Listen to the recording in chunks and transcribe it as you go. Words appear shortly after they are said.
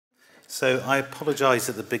So I apologise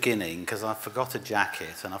at the beginning because I forgot a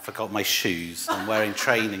jacket and I forgot my shoes. I'm wearing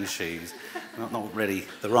training shoes. Not really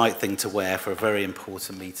the right thing to wear for a very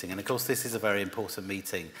important meeting. And of course, this is a very important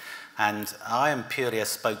meeting. And I am purely a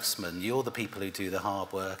spokesman. You're the people who do the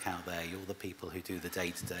hard work out there. You're the people who do the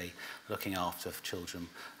day-to-day looking after children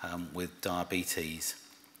with diabetes.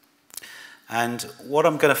 And what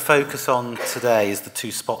I'm going to focus on today is the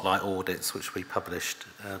 2 spotlight audits which we published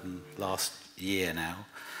last year now.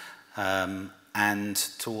 And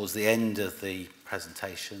towards the end of the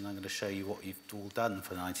presentation, I'm going to show you what you've all done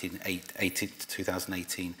for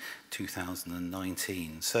 2018,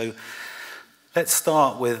 2019. So let's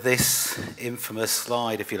start with this infamous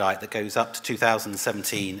slide, if you like, that goes up to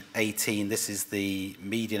 2017-18. This is the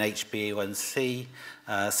median HbA1c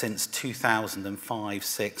since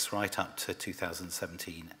 2005-6 right up to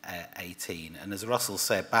 2017-18. And as Russell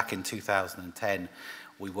said, back in 2010,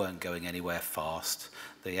 we weren't going anywhere fast.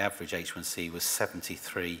 The average H1C was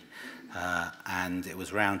 73, and it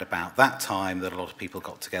was round about that time that a lot of people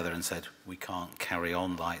got together and said, we can't carry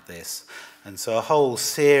on like this. And so a whole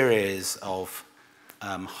series of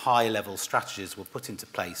high-level strategies were put into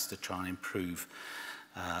place to try and improve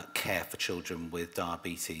care for children with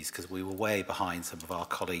diabetes, because we were way behind some of our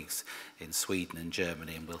colleagues in Sweden and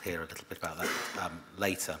Germany, and we'll hear a little bit about that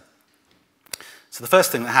later. So the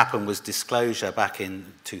first thing that happened was disclosure back in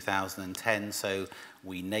 2010. So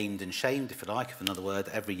we named and shamed, if you like, if another word,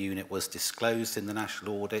 every unit was disclosed in the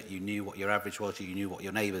national audit. You knew what your average was, you knew what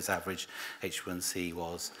your neighbour's average H1C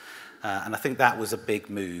was. And I think that was a big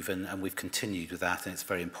move, and we've continued with that, and it's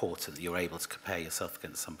very important that you're able to compare yourself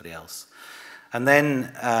against somebody else. And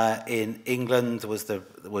then in England was the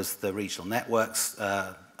regional networks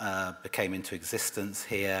became into existence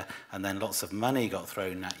here, and then lots of money got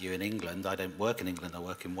thrown at you in England. I don't work in England, I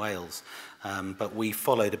work in Wales. But we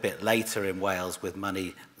followed a bit later in Wales with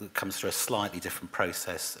money that comes through a slightly different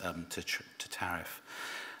process to tariff.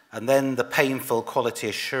 And then the painful quality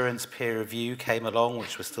assurance peer review came along,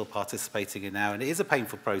 which we're still participating in now. And it is a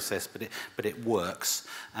painful process, but it works,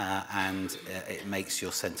 and it makes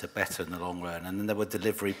your centre better in the long run. And then there were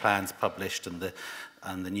delivery plans published, and the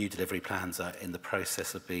new delivery plans are in the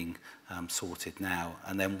process of being sorted now.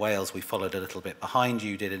 And then Wales, we followed a little bit behind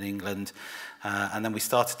you did in England. And then we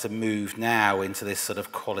started to move now into this sort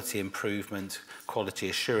of quality improvement, quality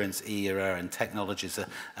assurance era, and technologies are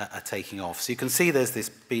taking off. So you can see there's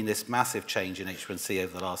been this massive change in H1C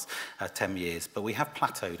over the last 10 years, but we have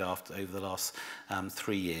plateaued over the last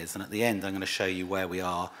 3 years. And at the end, I'm going to show you where we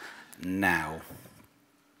are now.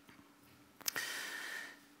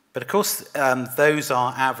 But of course, those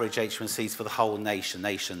are average H1Cs for the whole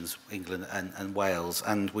nations, England and Wales,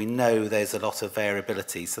 and we know there's a lot of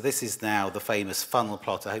variability. So this is now the famous funnel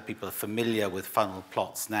plot. I hope people are familiar with funnel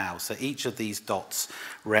plots now. So each of these dots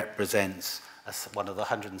represents one of the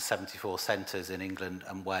 174 centres in England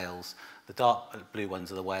and Wales. The dark blue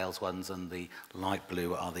ones are the Wales ones, and the light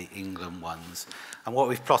blue are the England ones. And what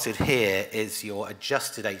we've plotted here is your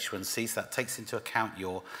adjusted H1C, so that takes into account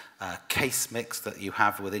your case mix that you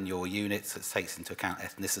have within your units. It takes into account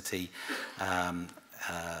ethnicity,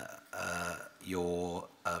 your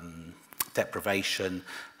deprivation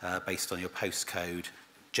based on your postcode,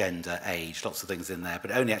 gender, age, lots of things in there,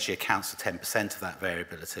 but it only actually accounts for 10% of that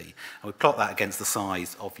variability. And we plot that against the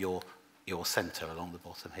size of your centre along the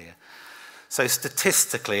bottom here. So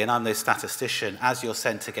statistically, and I'm no statistician, as your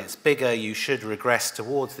centre gets bigger, you should regress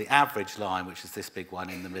towards the average line, which is this big one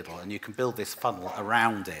in the middle, and you can build this funnel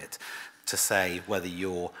around it to say whether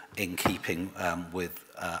you're in keeping with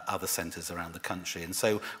other centres around the country. And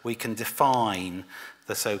so we can define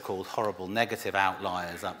the so-called horrible negative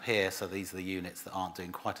outliers up here. So these are the units that aren't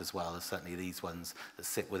doing quite as well as certainly these ones that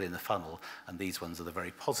sit within the funnel, and these ones are the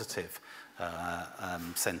very positive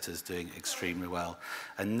centres doing extremely well.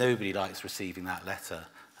 And nobody likes receiving that letter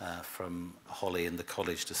from Holly and the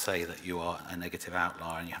college to say that you are a negative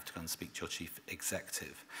outlier and you have to go and speak to your chief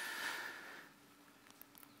executive.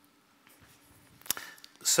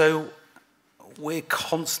 So we're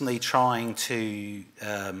constantly trying to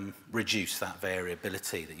reduce that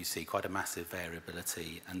variability that you see, quite a massive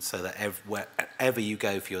variability, and so that wherever you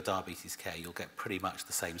go for your diabetes care, you'll get pretty much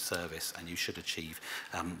the same service, and you should achieve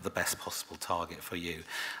the best possible target for you.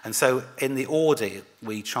 And so in the audit,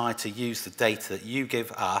 we try to use the data that you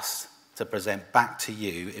give us to present back to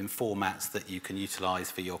you in formats that you can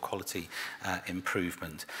utilise for your quality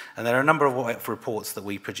improvement. And there are a number of reports that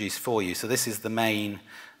we produce for you. So this is the main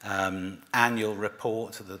annual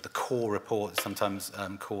report, the core report, sometimes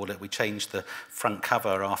call it. We changed the front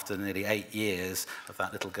cover after nearly 8 years of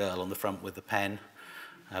that little girl on the front with the pen.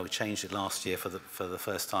 We changed it last year for the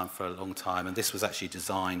first time for a long time, and this was actually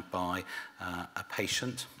designed by a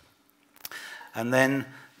patient. And then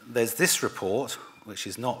there's this report, which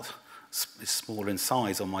is not it's smaller in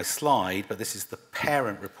size on my slide, but this is the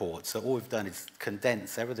parent report. So all we've done is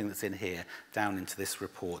condense everything that's in here down into this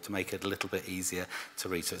report to make it a little bit easier to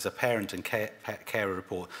read. So it's a parent and carer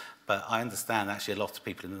report, but I understand actually a lot of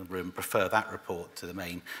people in the room prefer that report to the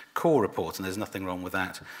main core report, and there's nothing wrong with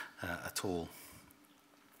that at all.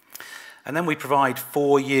 And then we provide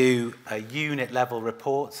for you a unit level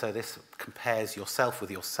report. So this compares yourself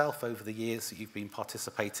with yourself over the years that you've been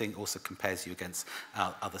participating, also compares you against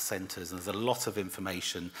other centres. And there's a lot of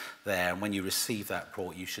information there. And when you receive that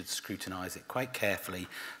report, you should scrutinise it quite carefully,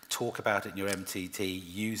 talk about it in your MTT,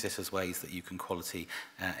 use it as ways that you can quality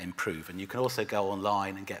improve. And you can also go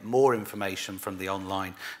online and get more information from the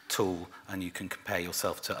online tool, and you can compare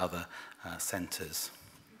yourself to other centres.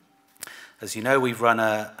 As you know, we've run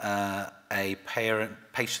a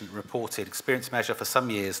patient-reported experience measure for some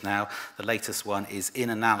years now. The latest one is in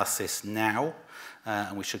analysis now,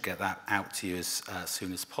 and we should get that out to you as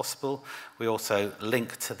soon as possible. We also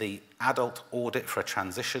link to the adult audit for a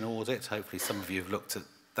transition audit. Hopefully some of you have looked at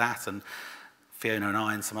that, and Fiona and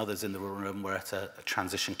I and some others in the room were at a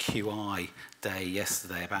transition QI day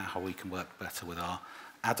yesterday about how we can work better with our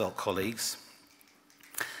adult colleagues.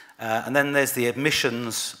 And then there's the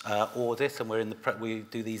admissions audit, and we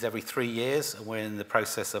do these every 3 years, and we're in the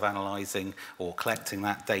process of analysing or collecting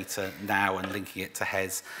that data now and linking it to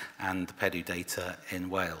HES and the PEDU data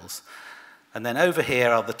in Wales. And then over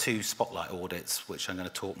here are the 2 spotlight audits, which I'm going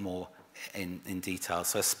to talk more in detail.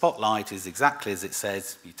 So a spotlight is exactly as it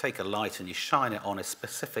says. You take a light and you shine it on a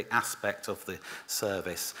specific aspect of the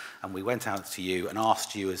service, and we went out to you and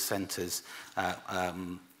asked you as centres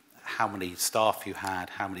how many staff you had,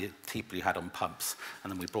 how many people you had on pumps,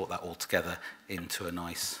 and then we brought that all together into a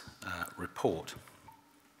nice report.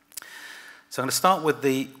 So I'm going to start with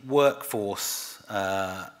the workforce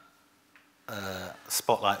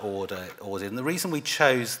spotlight audit. And the reason we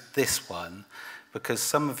chose this one, because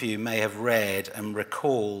some of you may have read and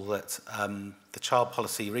recall that the Child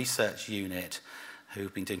Policy Research Unit,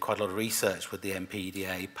 who've been doing quite a lot of research with the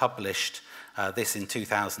NPDA, published this in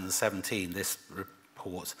 2017, this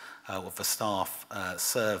report of a staff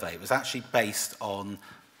survey. It was actually based on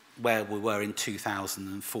where we were in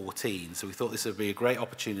 2014. So we thought this would be a great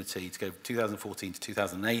opportunity to go from 2014 to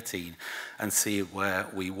 2018 and see where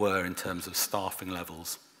we were in terms of staffing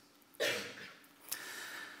levels.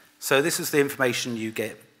 So this is the information you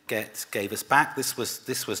gave us back. This was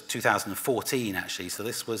 2014 actually. So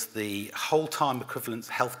this was the whole-time equivalent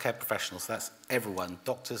healthcare professionals. So that's everyone: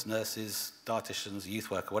 doctors, nurses, dietitians,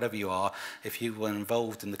 youth worker, whatever you are. If you were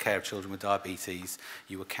involved in the care of children with diabetes,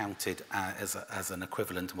 you were counted as an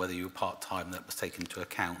equivalent, and whether you were part-time, that was taken into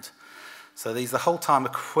account. So these are the whole-time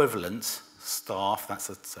equivalent staff. That's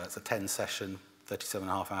a 10-session,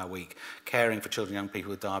 37.5-hour week, caring for children and young people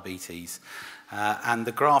with diabetes. And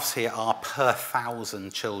the graphs here are per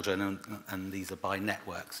 1,000 children, and these are by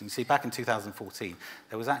networks. And you see, back in 2014,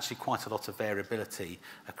 there was actually quite a lot of variability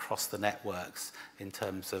across the networks in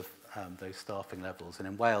terms of those staffing levels. And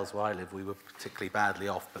in Wales, where I live, we were particularly badly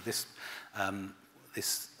off, but this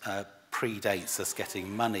predates us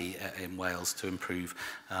getting money in Wales to improve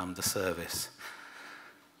the service.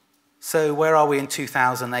 So where are we in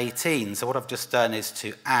 2018? So what I've just done is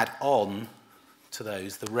to add on to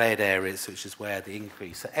those the red areas, which is where the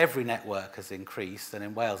increase. So every network has increased, and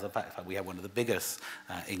in Wales, in fact, we have one of the biggest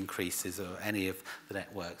increases of any of the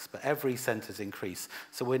networks, but every centre's increased.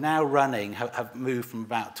 So we're now running, have moved from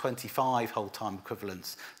about 25 whole-time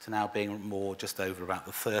equivalents to now being more just over about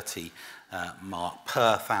the 30 mark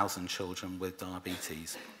per 1,000 children with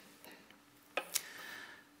diabetes. Of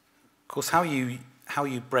course, how you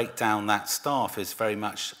break down that staff is very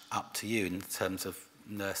much up to you in terms of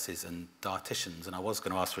nurses and dietitians, and I was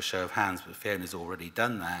going to ask for a show of hands, but Fiona's already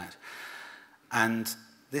done that. And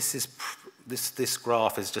this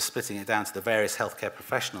graph is just splitting it down to the various healthcare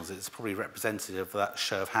professionals. It's probably representative of that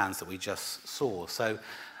show of hands that we just saw. So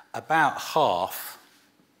about half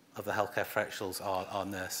of the healthcare professionals are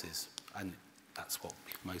nurses, and that's what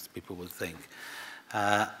most people would think.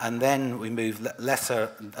 And then we move lesser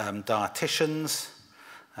dietitians,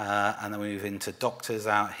 and then we move into doctors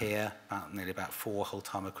out here, nearly about 4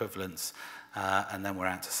 whole-time equivalents, and then we're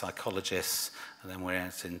out to psychologists, and then we're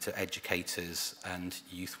out into educators, and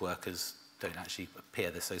youth workers don't actually appear.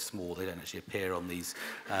 They're so small, they don't actually appear on these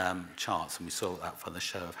charts, and we saw that from the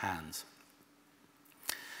show of hands.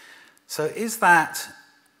 So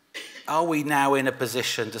are we now in a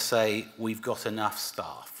position to say we've got enough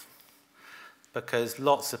staff? because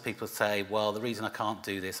lots of people say, well, the reason I can't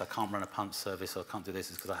do this, I can't run a punch service, or I can't do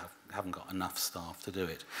this, is because I haven't got enough staff to do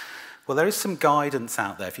it. Well, there is some guidance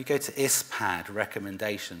out there. If you go to ISPAD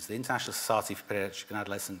recommendations, the International Society for Pediatric and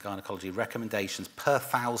Adolescent Gynecology recommendations per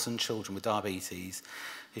 1,000 children with diabetes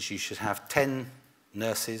is you should have 10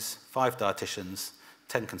 nurses, 5 dietitians,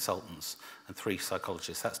 10 consultants, and 3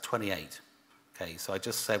 psychologists. That's 28. Okay, so I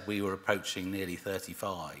just said we were approaching nearly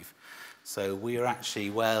 35. So we are actually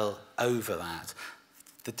well over that.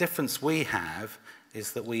 The difference we have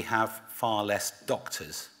is that we have far less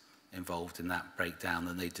doctors involved in that breakdown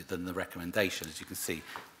than the recommendation. As you can see,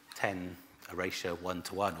 10, a ratio of 1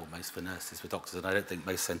 to 1 almost for nurses for doctors, and I don't think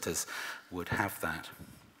most centres would have that.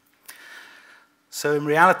 So in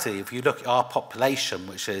reality, if you look at our population,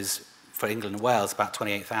 which is for England and Wales about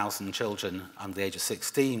 28,000 children under the age of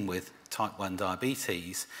 16 with type 1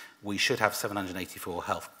 diabetes, we should have 784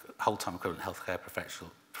 whole-time equivalent healthcare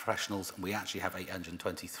professionals, and we actually have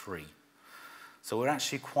 823. So we're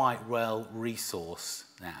actually quite well resourced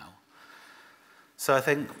now. So I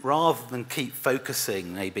think rather than keep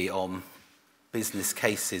focusing maybe on business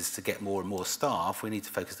cases to get more and more staff, we need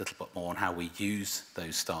to focus a little bit more on how we use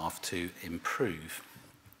those staff to improve.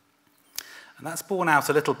 And that's borne out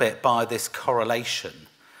a little bit by this correlation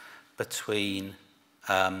between,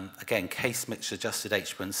 again, case mix adjusted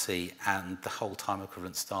H1C and the whole-time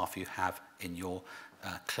equivalent staff you have in your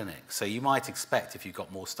clinic. So you might expect if you've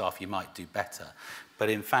got more staff, you might do better. But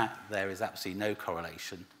in fact, there is absolutely no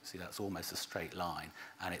correlation. See, that's almost a straight line,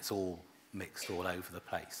 and it's all mixed all over the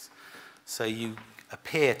place. So you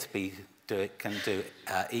appear to be can do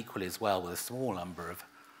equally as well with a small number of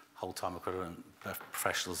whole-time equivalent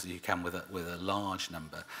professionals as you can with a large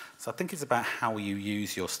number. So I think it's about how you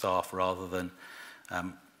use your staff rather than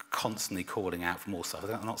constantly calling out for more staff.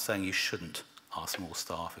 I'm not saying you shouldn't ask more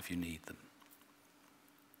staff if you need them.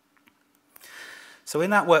 So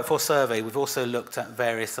in that workforce survey, we've also looked at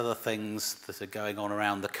various other things that are going on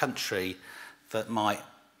around the country that might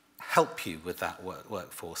help you with that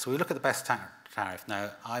workforce. So we look at the best tariff.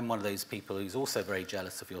 Now, I'm one of those people who's also very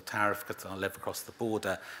jealous of your tariff because I live across the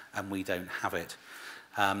border and we don't have it.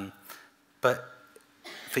 But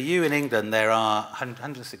for you in England, there are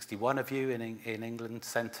 161 of you in England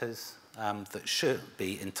centres that should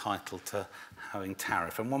be entitled to having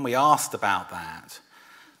tariff. And when we asked about that,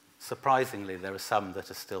 surprisingly, there are some that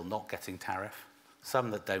are still not getting tariff,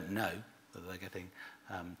 some that don't know that they're getting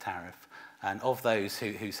tariff. And of those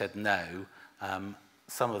who said no,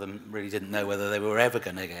 some of them really didn't know whether they were ever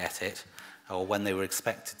going to get it or when they were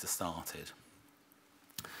expected to start it.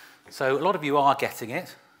 So a lot of you are getting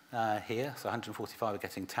it here, so 145 are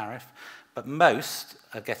getting tariff, but most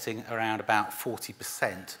are getting around about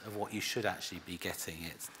 40% of what you should actually be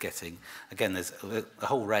getting. Again, there's a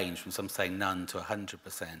whole range from some saying none to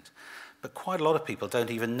 100%. But quite a lot of people don't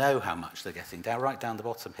even know how much they're getting. Right down the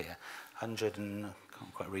bottom here,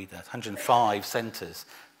 105 centres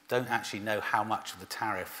don't actually know how much of the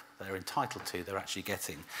tariff they're entitled to they're actually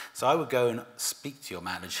getting. So I would go and speak to your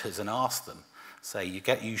managers and ask them, say,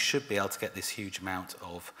 you should be able to get this huge amount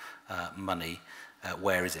of money,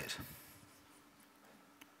 where is it?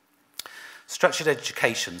 Structured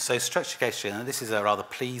education. So structured education, and this is a rather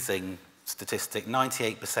pleasing statistic,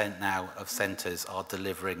 98% now of centres are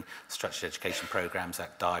delivering structured education programmes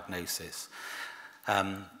at diagnosis.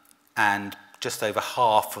 And just over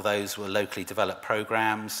half of those were locally developed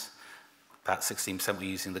programmes. About 16% were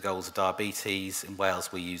using the goals of diabetes. In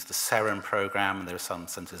Wales, we use the SEREN programme, and there are some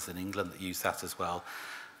centres in England that use that as well.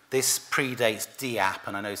 This predates DAP,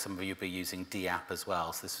 and I know some of you will be using DAP as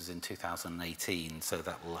well. So this was in 2018, so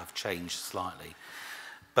that will have changed slightly.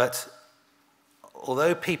 But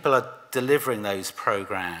although people are delivering those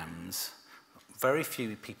programmes, very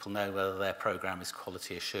few people know whether their programme is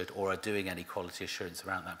quality assured or are doing any quality assurance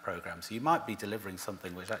around that programme. So you might be delivering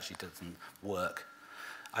something which actually doesn't work.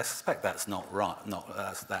 I suspect that's not right,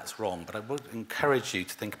 that's wrong, but I would encourage you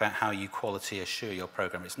to think about how you quality assure your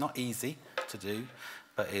programme. It's not easy to do,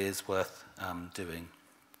 but it is worth doing.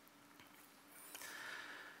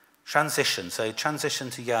 Transition, so transition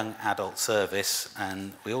to young adult service,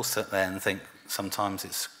 and we also then think sometimes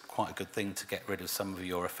it's quite a good thing to get rid of some of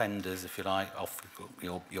your offenders, if you like, off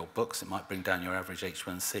your books. It might bring down your average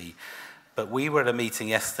H1C. But we were at a meeting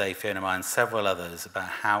yesterday, Fiona and I, and several others, about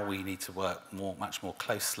how we need to work much more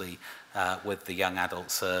closely with the young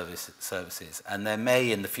adult services. And there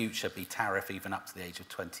may in the future be tariff even up to the age of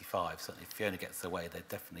 25. Certainly if Fiona gets away, there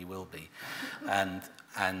definitely will be. And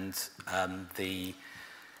the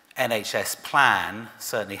NHS plan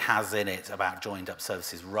certainly has in it about joined up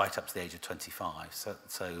services right up to the age of 25. So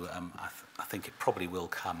I think it probably will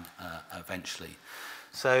come eventually.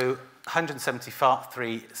 So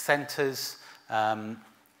 173 centres.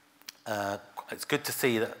 It's good to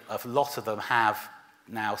see that a lot of them have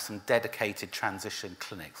now some dedicated transition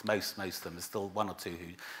clinics. Most of them, there's still one or two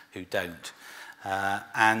who don't.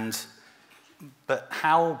 But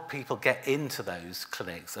how people get into those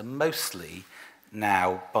clinics are mostly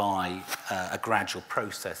now by a gradual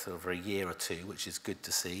process over a year or two, which is good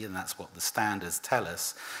to see, and that's what the standards tell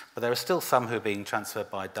us. But there are still some who are being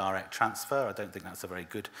transferred by direct transfer. I don't think that's a very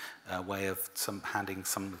good way of handing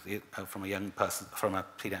some from a young person, from a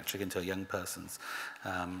paediatric into a young person's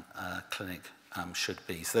clinic should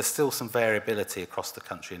be. So there's still some variability across the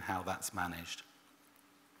country in how that's managed.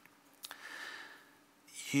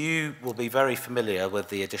 You will be very familiar with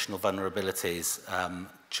the additional vulnerabilities,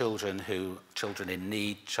 children in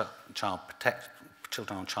need, children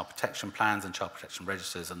on child protection plans and child protection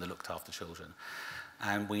registers, and the looked after children.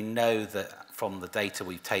 And we know that from the data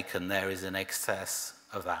we've taken, there is an excess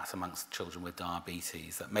of that amongst children with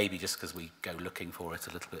diabetes. That maybe just because we go looking for it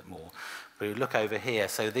a little bit more. But we look over here.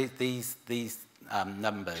 So these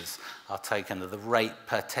numbers are taken at the rate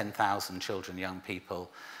per 10,000 children, young people,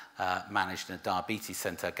 managed in a diabetes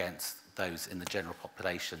centre against those in the general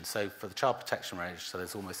population. So for the child protection register,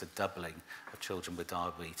 there's almost a doubling of children with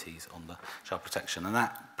diabetes on the child protection, and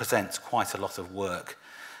that presents quite a lot of work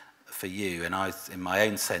for you. And in my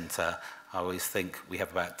own centre, I always think we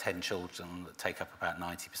have about 10 children that take up about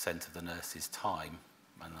 90% of the nurse's time,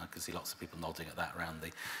 and I can see lots of people nodding at that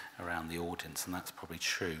around the audience, and that's probably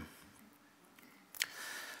true.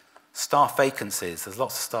 Staff vacancies. There's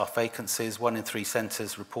lots of staff vacancies. 1 in 3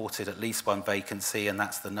 centres reported at least one vacancy, and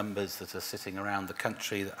that's the numbers that are sitting around the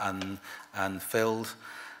country unfilled.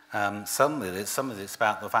 Some of it's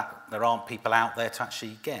about the fact there aren't people out there to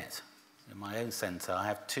actually get. In my own centre, I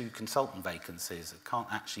have 2 consultant vacancies. I can't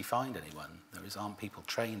actually find anyone. There aren't people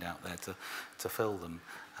trained out there to fill them.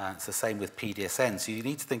 It's the same with PDSN. So you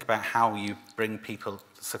need to think about how you bring people,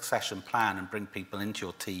 succession plan, and bring people into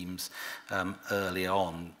your teams early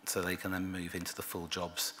on so they can then move into the full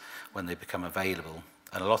jobs when they become available.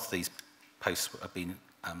 And a lot of these posts have been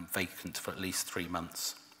vacant for at least 3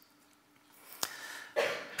 months.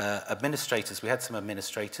 Administrators, we had some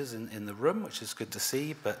administrators in the room, which is good to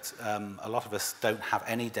see, but a lot of us don't have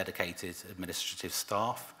any dedicated administrative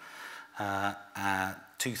staff.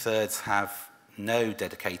 2/3 have no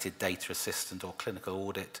dedicated data assistant or clinical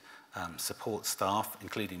audit support staff,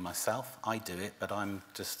 including myself. I do it, but I'm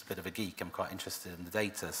just a bit of a geek. I'm quite interested in the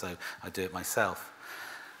data, so I do it myself.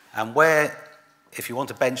 And if you want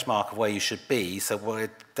a benchmark of where you should be, so where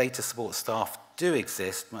data support staff do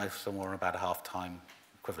exist, most of them are about a half-time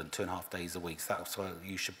equivalent, 2.5 days a week. So that's where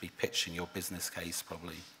you should be pitching your business case,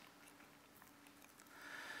 probably.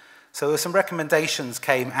 So there were some recommendations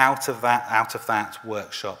came out of that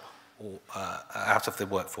workshop, or out of the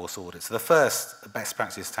workforce audit. So the first best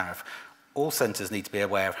practice tariff, all centres need to be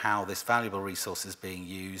aware of how this valuable resource is being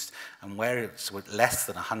used, and where it's less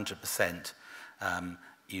than 100%,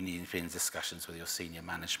 you need to be in discussions with your senior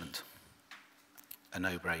management. A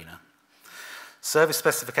no-brainer. Service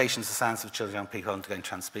specifications for sensitive children and young people undergoing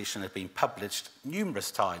transmission have been published numerous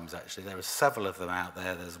times, actually. There are several of them out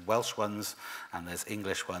there. There's Welsh ones, and there's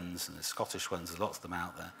English ones, and there's Scottish ones. There's lots of them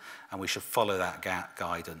out there. And we should follow that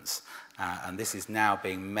guidance. And this is now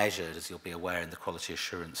being measured, as you'll be aware, in the quality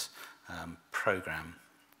assurance programme.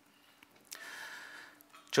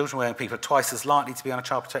 Children and young people are twice as likely to be on a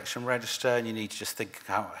child protection register, and you need to just think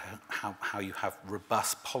how you have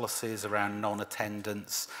robust policies around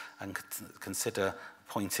non-attendance, and consider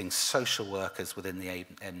appointing social workers within the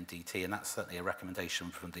NDT, and that's certainly a recommendation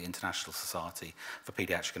from the International Society for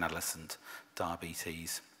Paediatric and Adolescent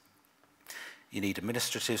Diabetes. You need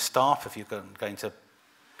administrative staff if you're going to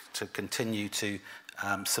continue to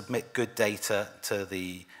submit good data to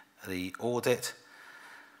the audit.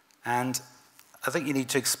 And I think you need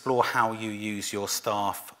to explore how you use your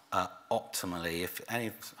staff optimally.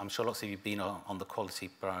 I'm sure lots of you have been on the quality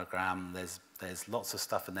programme. There's lots of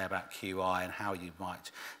stuff in there about QI and how you might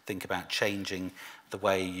think about changing the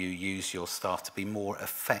way you use your staff to be more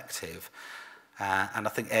effective. And I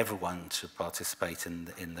think everyone should participate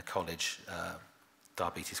in the college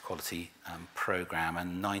diabetes quality programme,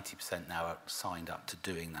 and 90% now are signed up to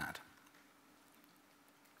doing that.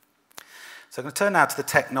 So I'm going to turn now to the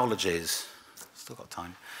technologies. Still got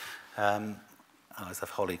time. I always have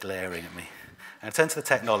Holly glaring at me. And turn to the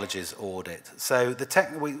technologies audit. So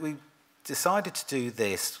we decided to do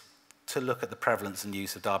this to look at the prevalence and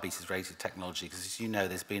use of diabetes-related technology, because as you know,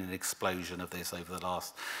 there's been an explosion of this over the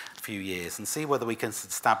last few years, and see whether we can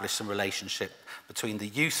establish some relationship between the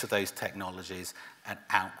use of those technologies and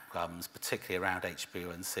outcomes, particularly around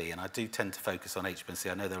HbA1c. And I do tend to focus on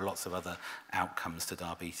HbA1c. I know there are lots of other outcomes to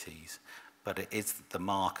diabetes, but it is the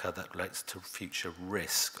marker that relates to future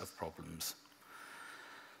risk of problems.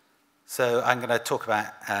 So I'm going to talk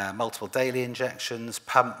about multiple daily injections,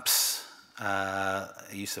 pumps,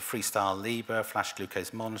 use of freestyle Libre, flash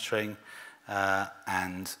glucose monitoring,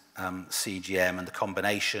 and CGM, and the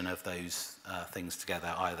combination of those things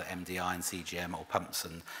together, either MDI and CGM or pumps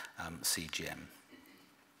and CGM.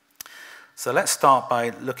 So let's start by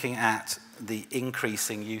looking at the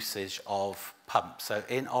increasing usage of pumps. So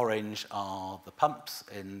in orange are the pumps,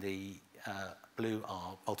 in the blue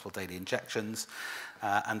are multiple daily injections,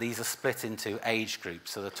 and these are split into age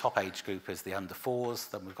groups. So the top age group is the under 4s,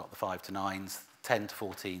 then we've got the 5 to 9s, 10 to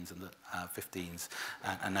 14s, and the 15s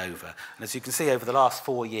and over. And as you can see, over the last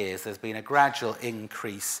 4 years, there's been a gradual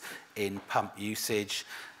increase in pump usage.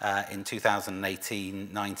 In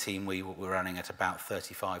 2018-19, we were running at about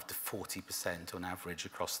 35 to 40% on average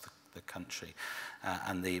across the country,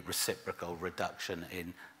 and the reciprocal reduction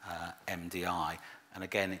in MDI. And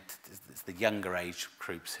again, it's the younger age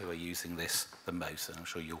groups who are using this the most, and I'm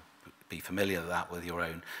sure you'll be familiar with that with your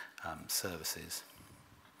own services.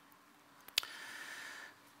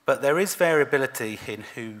 But there is variability in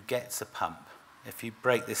who gets a pump. If you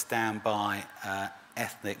break this down by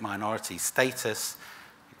ethnic minority status,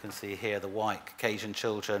 you can see here the white Caucasian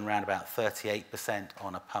children, around about 38%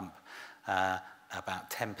 on a pump, about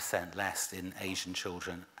 10% less in Asian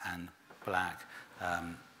children and black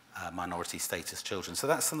minority status children. So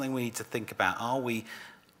that's something we need to think about. Are we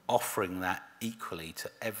offering that equally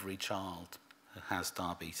to every child who has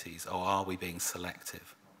diabetes, or are we being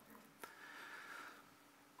selective?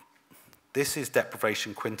 This is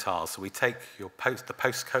deprivation quintile. So we take the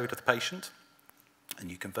postcode of the patient,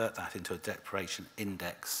 and you convert that into a deprivation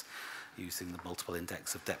index using the multiple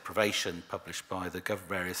index of deprivation published by the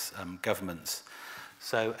various governments.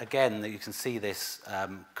 So again, you can see this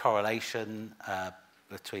correlation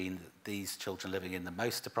between these children living in the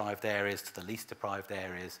most deprived areas to the least deprived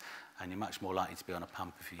areas, and you're much more likely to be on a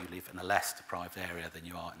pump if you live in a less deprived area than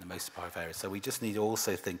you are in the most deprived area. So we just need to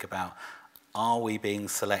also think about, are we being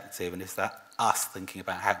selective, and is that us thinking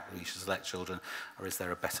about how we should select children, or is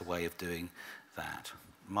there a better way of doing that?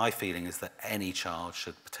 My feeling is that any child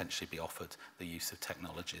should potentially be offered the use of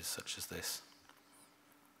technologies such as this.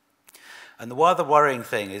 And the other worrying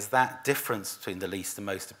thing is that difference between the least and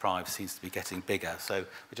most deprived seems to be getting bigger. So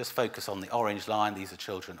we just focus on the orange line. These are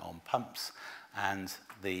children on pumps. And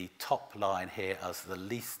the top line here are the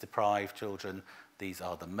least deprived children. These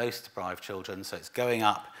are the most deprived children. So it's going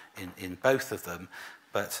up in both of them.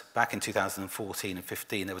 But back in 2014 and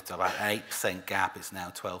 15, there was about an 8% gap. It's now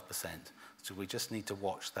 12%. So we just need to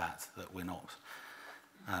watch that we're not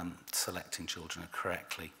selecting children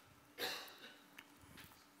correctly.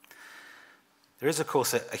 There is, of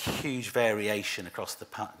course, a huge variation across the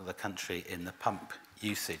country in the pump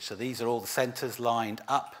usage. So these are all the centres lined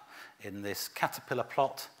up in this caterpillar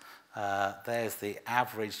plot. There's the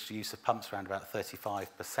average use of pumps, around about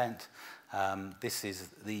 35%.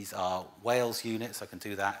 These are Wales units. I can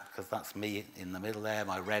do that because that's me in the middle there.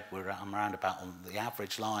 My red, I'm around about on the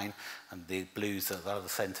average line, and the blues are the other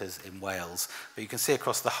centres in Wales. But you can see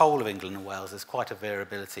across the whole of England and Wales, there's quite a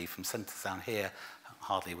variability from centres down here,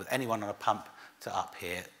 hardly with anyone on a pump, to up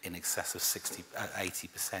here in excess of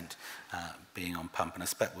 80% being on pump. And I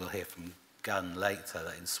expect we'll hear from Gun later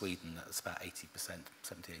that in Sweden that's about 80%,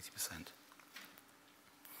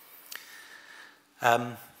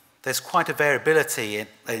 70-80%. There's quite a variability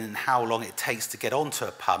in how long it takes to get onto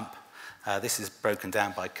a pump. This is broken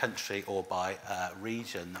down by country or by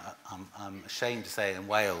region. I'm ashamed to say in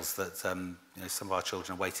Wales that some of our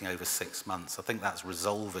children are waiting over 6 months. I think that's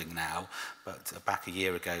resolving now, but back a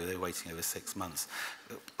year ago they were waiting over 6 months.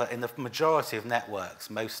 But in the majority of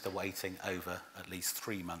networks, most are waiting over at least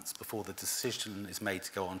 3 months before the decision is made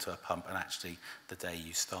to go onto a pump and actually the day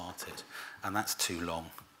you start it. And that's too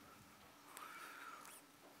long.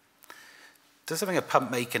 Does having a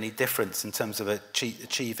pump make any difference in terms of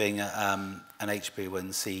achieving an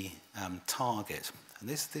HbA1c target? And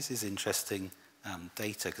this is interesting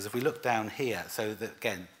data, because if we look down here, so that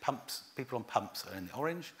again, people on pumps are in the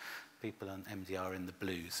orange, people on MDR are in the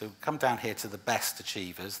blue. So come down here to the best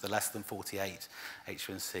achievers, the less than 48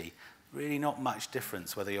 HbA1c. Really not much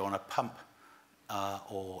difference whether you're on a pump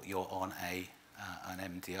or you're on a an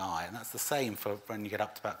MDI, and that's the same for when you get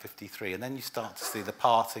up to about 53, and then you start to see the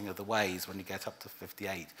parting of the ways when you get up to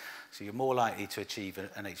 58. So you're more likely to achieve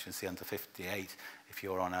an HbA1c under 58 if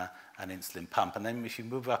you're on an insulin pump, and then if you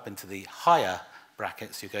move up into the higher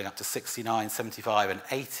brackets, you're going up to 69, 75 and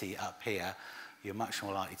 80 up here, you're much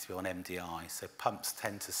more likely to be on MDI. So pumps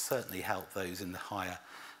tend to certainly help those in the higher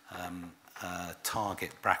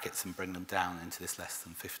target brackets and bring them down into this less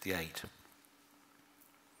than 58.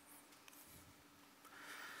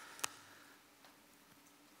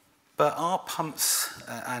 But our pumps,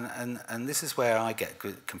 and this is where I get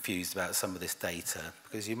confused about some of this data,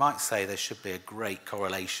 because you might say there should be a great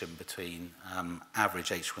correlation between average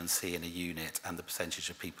H1C in a unit and the percentage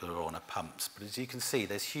of people who are on a pumps. But as you can see,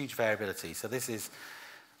 there's huge variability. So this is,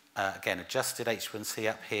 again, adjusted H1C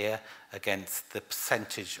up here against the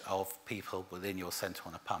percentage of people within your centre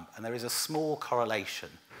on a pump. And there is a small correlation.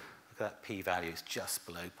 Look at that p-value, it's just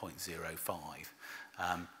below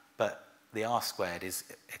 0.05. But the R squared is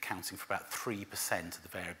accounting for about 3% of the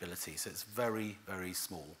variability, so it's very, very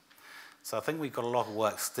small. So I think we've got a lot of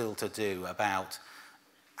work still to do about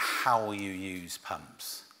how you use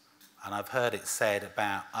pumps. And I've heard it said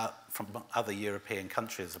about, from other European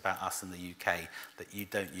countries about us in the UK that you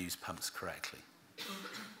don't use pumps correctly.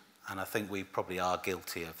 And I think we probably are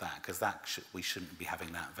guilty of that, because we shouldn't be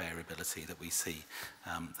having that variability that we see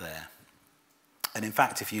there. And in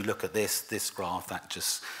fact, if you look at this graph, that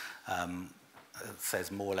just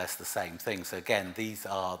says more or less the same thing. So again, these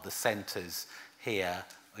are the centres here,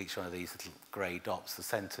 each one of these little grey dots, the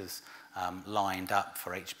centres lined up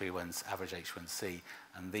for average H1C,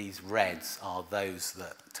 and these reds are those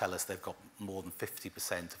that tell us they've got more than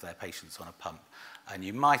 50% of their patients on a pump. And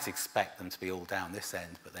you might expect them to be all down this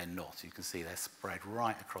end, but they're not. You can see they're spread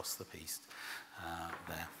right across the piece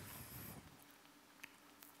there.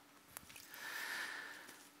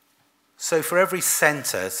 So for every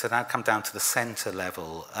centre, so now come down to the centre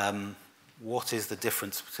level, what is the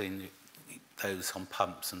difference between those on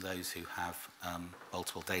pumps and those who have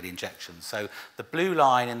multiple daily injections? So the blue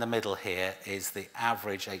line in the middle here is the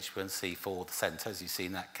average HbA1c for the centre, as you see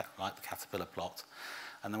in that like the caterpillar plot.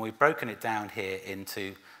 And then we've broken it down here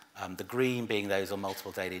into the green being those on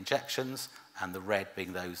multiple daily injections and the red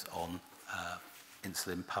being those on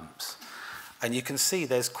insulin pumps. And you can see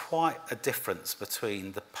there's quite a difference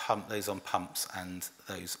between those on pumps and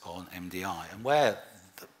those on MDI. And where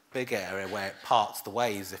the big area where it parts the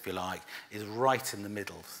waves, if you like, is right in the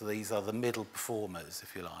middle. So these are the middle performers,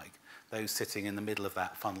 if you like, those sitting in the middle of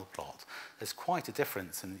that funnel plot. There's quite a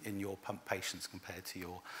difference in your pump patients compared to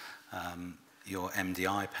your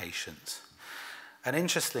MDI patients. And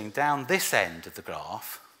interesting, down this end of the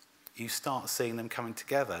graph, you start seeing them coming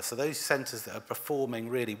together. So those centres that are performing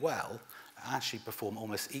really well actually perform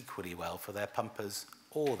almost equally well for their pumpers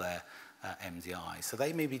or their MDI. So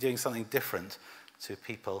they may be doing something different to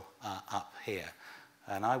people up here.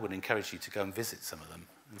 And I would encourage you to go and visit some of them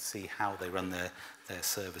and see how they run their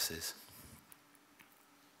services.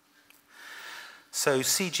 So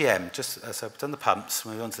CGM, so I've done the pumps,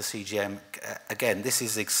 move on to the CGM. Again, this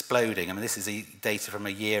is exploding. I mean, this is data from a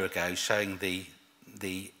year ago showing the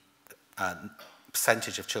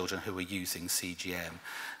percentage of children who were using CGM.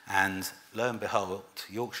 And lo and behold,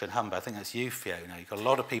 Yorkshire and Humber, I think that's you, Fiona, you've got a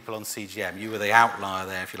lot of people on CGM. You were the outlier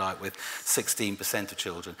there, if you like, with 16% of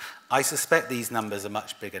children. I suspect these numbers are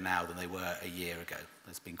much bigger now than they were a year ago.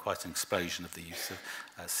 There's been quite an explosion of the use of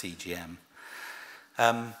CGM.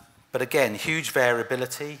 But again, huge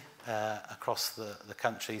variability across the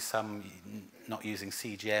country, some not using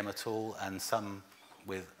CGM at all, and some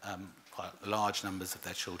with quite large numbers of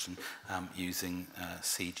their children using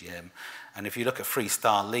CGM. And if you look at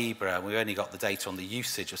Freestyle Libre, we've only got the data on the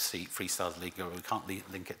usage of Freestyle Libre, we can't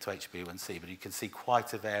link it to HbA1c, but you can see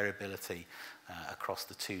quite a variability across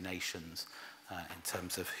the two nations in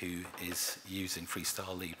terms of who is using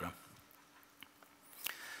Freestyle Libre.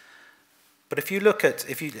 But if you look at,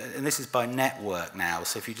 and this is by network now,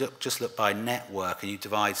 so if you just look by network and you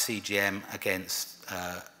divide CGM against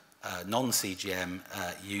non-CGM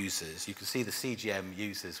users, you can see the CGM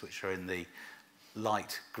users, which are in the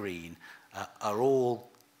light green, are all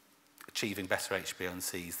achieving better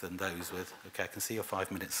HbA1cs than those with, okay, I can see your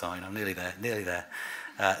 5-minute sign, I'm nearly there,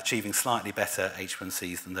 achieving slightly better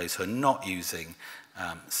H1Cs than those who are not using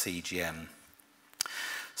CGM.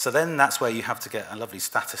 So then that's where you have to get a lovely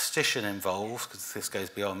statistician involved, because this goes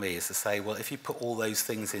beyond me, is to say, well, if you put all those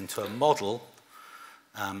things into a model,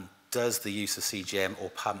 does the use of CGM or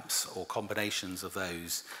pumps or combinations of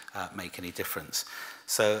those make any difference?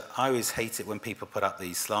 So I always hate it when people put up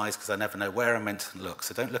these slides because I never know where I'm meant to look.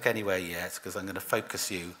 So don't look anywhere yet because I'm going to focus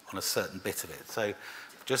you on a certain bit of it. So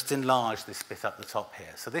I've just enlarge this bit up the top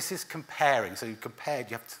here. So this is comparing. So you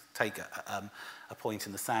have to take a point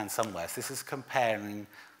in the sand somewhere. So this is comparing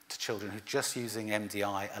to children who are just using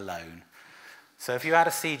MDI alone. So if you add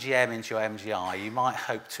a CGM into your MGI, you might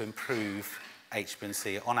hope to improve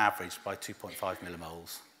HbA1c on average by 2.5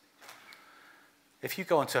 millimoles. If you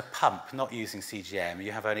go onto a pump not using CGM,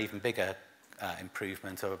 you have an even bigger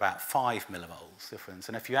improvement of about 5 millimoles difference.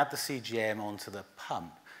 And if you add the CGM onto the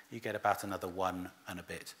pump, you get about another 1 and a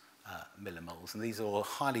bit millimoles. And these are all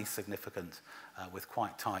highly significant with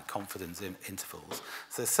quite tight confidence intervals.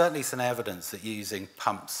 So there's certainly some evidence that using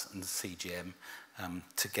pumps and CGM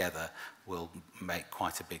together will make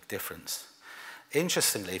quite a big difference.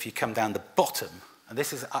 Interestingly, if you come down the bottom, and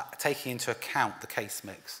this is taking into account the case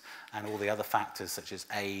mix and all the other factors such as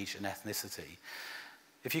age and ethnicity,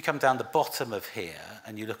 if you come down the bottom of here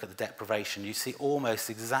and you look at the deprivation, you see almost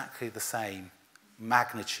exactly the same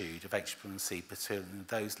magnitude of HbA1c between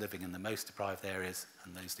those living in the most deprived areas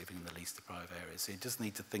and those living in the least deprived areas. So you just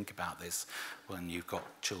need to think about this when you've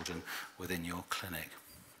got children within your clinic.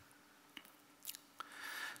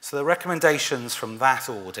 So the recommendations from that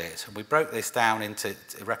audit, and we broke this down into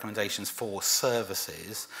recommendations for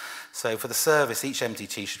services. So for the service, each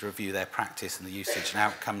MDT should review their practice and the usage and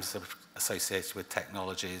outcomes associated with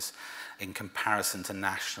technologies in comparison to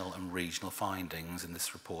national and regional findings in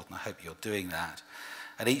this report, and I hope you're doing that.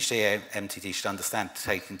 And each MDT should understand to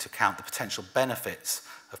take into account the potential benefits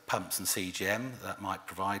of pumps and CGM that might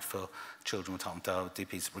provide for children with type 1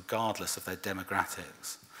 diabetes, regardless of their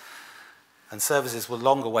demographics. And services with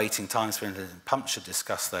longer waiting times for independent pumps should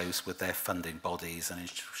discuss those with their funding bodies and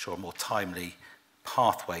ensure a more timely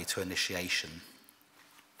pathway to initiation.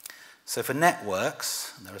 So for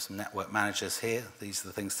networks, and there are some network managers here, these are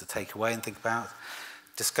the things to take away and think about.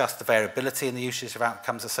 Discuss the variability in the usage of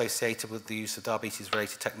outcomes associated with the use of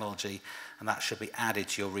diabetes-related technology, and that should be added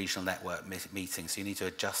to your regional network meetings. So you need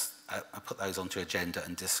to put those onto agenda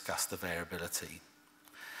and discuss the variability.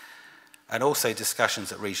 And also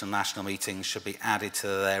discussions at regional national meetings should be added to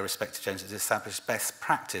their respective agendas to establish best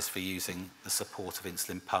practice for using the support of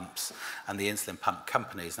insulin pumps and the insulin pump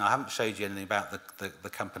companies. Now, I haven't showed you anything about the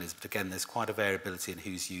companies, but again, there's quite a variability in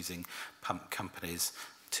who's using pump companies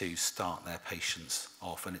to start their patients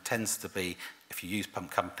off. And it tends to be, if you use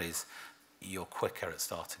pump companies, you're quicker at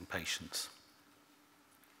starting patients.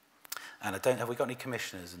 And have we got any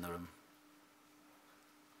commissioners in the room?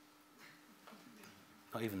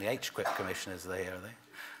 Not even the HQIP commissioners are here, are they?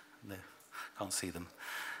 No, can't see them.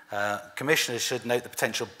 Commissioners should note the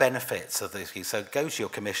potential benefits of this. So go to your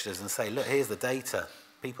commissioners and say, look, here's the data.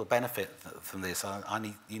 People benefit from this.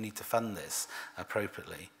 You need to fund this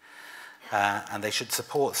appropriately. And they should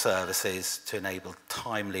support services to enable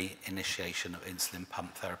timely initiation of insulin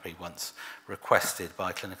pump therapy once requested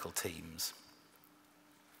by clinical teams.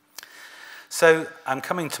 So I'm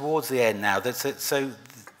coming towards the end now.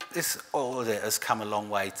 This audit has come a long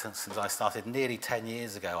way since I started. Nearly 10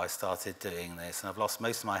 years ago, I started doing this, and I've lost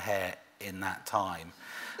most of my hair in that time.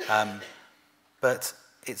 But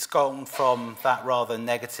it's gone from that rather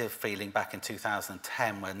negative feeling back in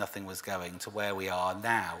 2010 where nothing was going to where we are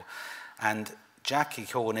now. And Jackie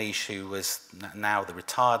Corniche, who was now the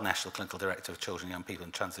retired National Clinical Director of Children and Young People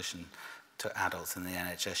in Transition to Adults in the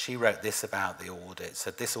NHS, she wrote this about the audit. So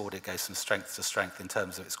this audit goes from strength to strength in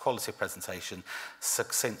terms of its quality of presentation,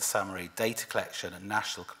 succinct summary, data collection, and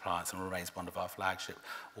national compliance, and remains one of our flagship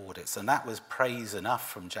audits. And that was praise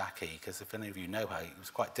enough from Jackie, because if any of you know her, it was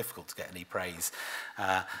quite difficult to get any praise.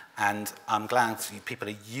 And I'm glad people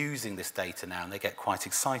are using this data now, and they get quite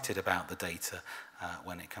excited about the data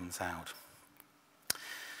when it comes out.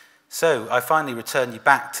 So I finally return you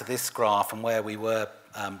back to this graph and where we were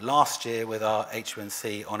last year with our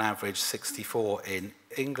HbA1c on average 64 in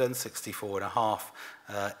England, 64.5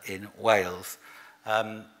 in Wales.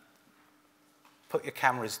 Put your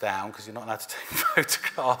cameras down because you're not allowed to take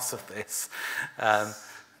photographs of this.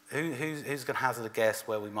 Who's going to hazard a guess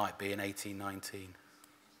where we might be in 1819?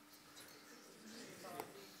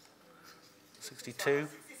 62?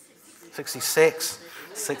 66?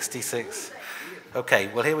 66. Okay,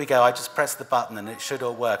 well, here we go. I just pressed the button and it should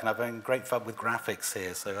all work. And I've been great fun with graphics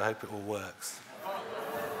here, so I hope it all works.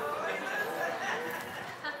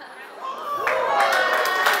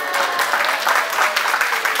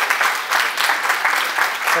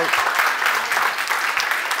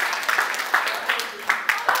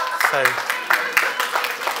 So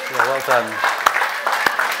yeah, well done.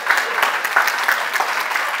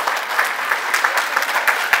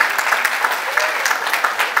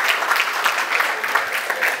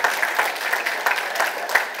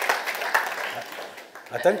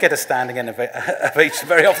 don't get a standing ovation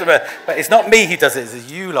very often, but it's not me who does it,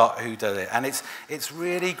 it's you lot who does it. And it's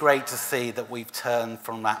really great to see that we've turned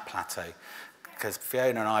from that plateau, because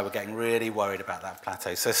Fiona and I were getting really worried about that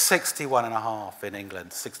plateau. So 61.5 in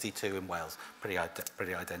England, 62 in Wales, pretty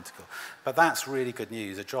identical. But that's really good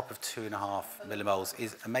news. A drop of 2.5 millimoles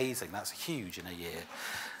is amazing. That's huge in a year.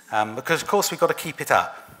 Because, of course, we've got to keep it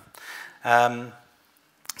up.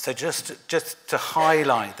 So just to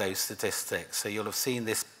highlight those statistics, so you'll have seen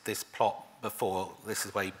this plot before. This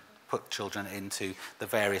is where you put children into the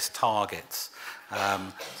various targets.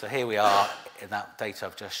 So here we are in that data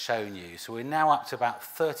I've just shown you. So we're now up to about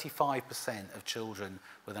 35% of children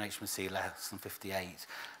with an H1C less than 58.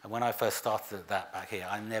 And when I first started at that back here,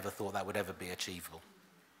 I never thought that would ever be achievable.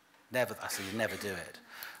 Never, I said, you'd never do it.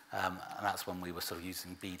 And that's when we were sort of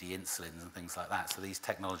using BD insulins and things like that. So these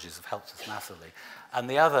technologies have helped us massively. And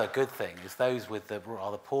the other good thing is those with the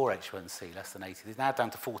rather poor H1C, less than 80, they're now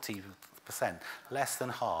down to 40%, less than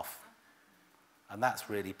half. And that's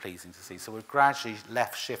really pleasing to see. So we're gradually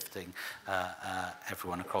left shifting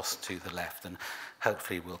everyone across to the left, and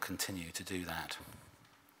hopefully we'll continue to do that.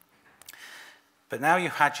 But now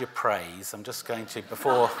you've had your praise, I'm just going to,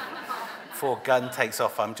 before Gun takes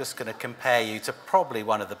off, I'm just going to compare you to probably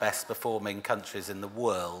one of the best performing countries in the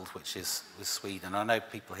world, which is Sweden. I know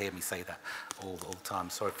people hear me say that all the time.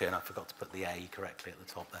 Sorry, Fiona, I forgot to put the A correctly at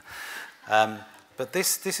the top there. But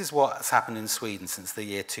this is what's happened in Sweden since the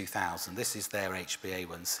year 2000. This is their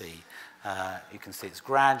HbA1c. You can see it's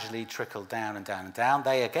gradually trickled down and down and down.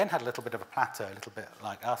 They, again, had a little bit of a plateau, a little bit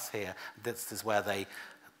like us here. This is where they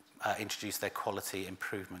introduced their quality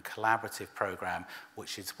improvement collaborative program,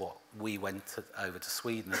 which is what we went over to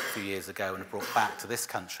Sweden a few years ago and brought back to this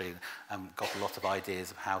country and got a lot of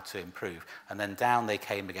ideas of how to improve. And then down they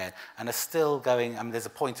came again and are still going. I mean, there's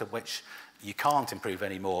a point at which you can't improve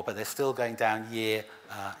anymore, but they're still going down year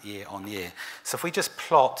on year. So if we just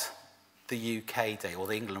plot the UK data, or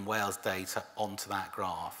the England and Wales data, onto that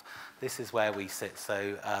graph, this is where we sit.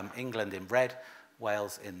 So England in red,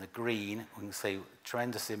 Wales in the green. We can see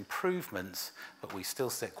tremendous improvements, but we still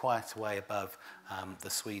sit quite a way above the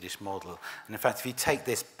Swedish model. And in fact, if you take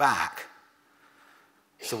this back,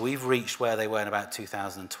 so we've reached where they were in about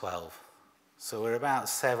 2012. So we're about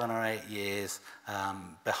 7 or 8 years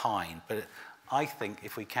behind. But I think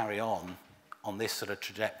if we carry on this sort of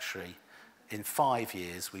trajectory, in 5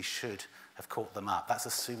 years we should have caught them up. That's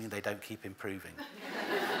assuming they don't keep improving.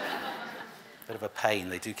 Bit of a pain,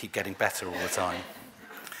 they do keep getting better all the time.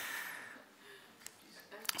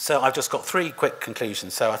 So I've just got 3 quick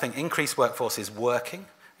conclusions. So I think increased workforce is working.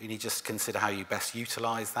 You need to just consider how you best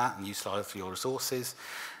utilise that and utilise your resources.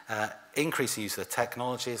 Increasing use of the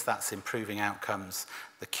technologies, that's improving outcomes.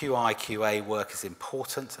 The QA work is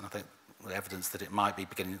important, and I think the evidence that it might be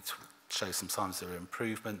beginning to show some signs of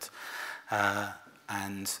improvement.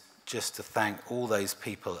 And just to thank all those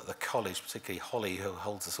people at the college, particularly Holly, who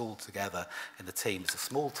holds us all together in the team. It's a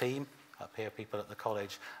small team up here, people at the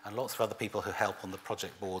college, and lots of other people who help on the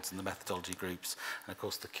project boards and the methodology groups, and of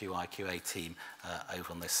course the QA team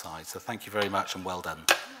over on this side. So thank you very much and well done.